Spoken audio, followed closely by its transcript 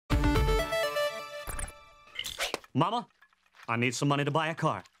Mama, I need some money to buy a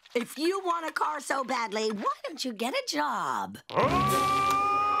car. If you want a car so badly, why don't you get a job? Oh,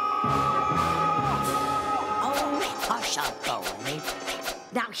 hush up, boy.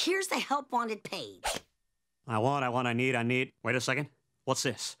 Now, here's the help wanted page. I need. Wait a second. What's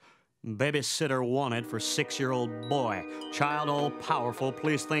this? Babysitter wanted for 6-year-old boy. Child all powerful,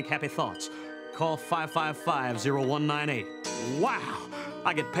 please think happy thoughts. Call 555-0198. Wow!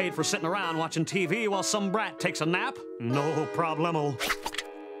 I get paid for sitting around watching TV while some brat takes a nap? No problemo.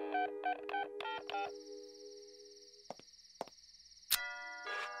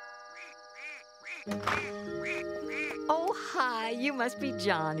 Oh, hi, you must be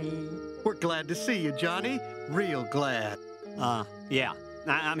Johnny. We're glad to see you, Johnny. Real glad. Yeah.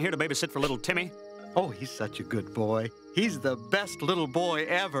 I'm here to babysit for little Timmy. Oh, he's such a good boy. He's the best little boy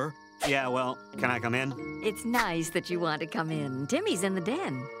ever. Yeah, well, can I come in? It's nice that you want to come in. Timmy's in the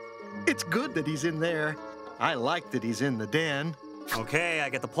den. It's good that he's in there. I like that he's in the den. Okay, I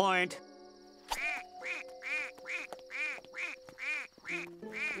get the point.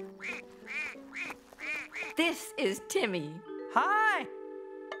 This is Timmy. Hi!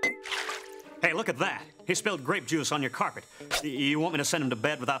 Hey, look at that. He spilled grape juice on your carpet. You want me to send him to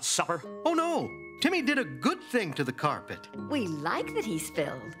bed without supper? Oh, no. Timmy did a good thing to the carpet. We like that he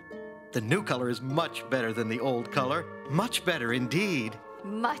spilled. The new color is much better than the old color. Much better indeed.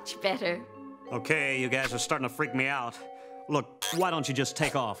 Much better. Okay, you guys are starting to freak me out. Look, why don't you just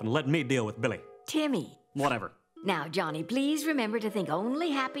take off and let me deal with Billy? Timmy. Whatever. Now, Johnny, please remember to think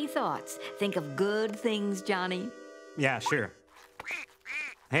only happy thoughts. Think of good things, Johnny. Yeah, sure.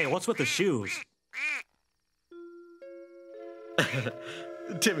 Hey, what's with the shoes?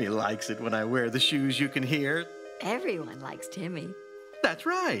 Timmy likes it when I wear the shoes, you can hear. Everyone likes Timmy. That's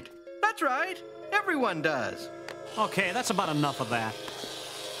right. That's right. Everyone does. Okay, that's about enough of that.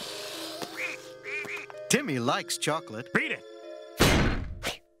 Timmy likes chocolate. Beat it!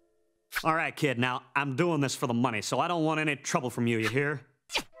 All right, kid, now, I'm doing this for the money, so I don't want any trouble from you hear?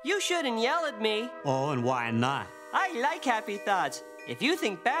 You shouldn't yell at me. Oh, and why not? I like happy thoughts. If you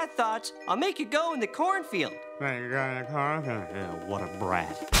think bad thoughts, I'll make you go in the cornfield. Yeah, what a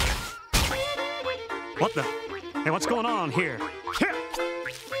brat. What the? Hey, what's going on here?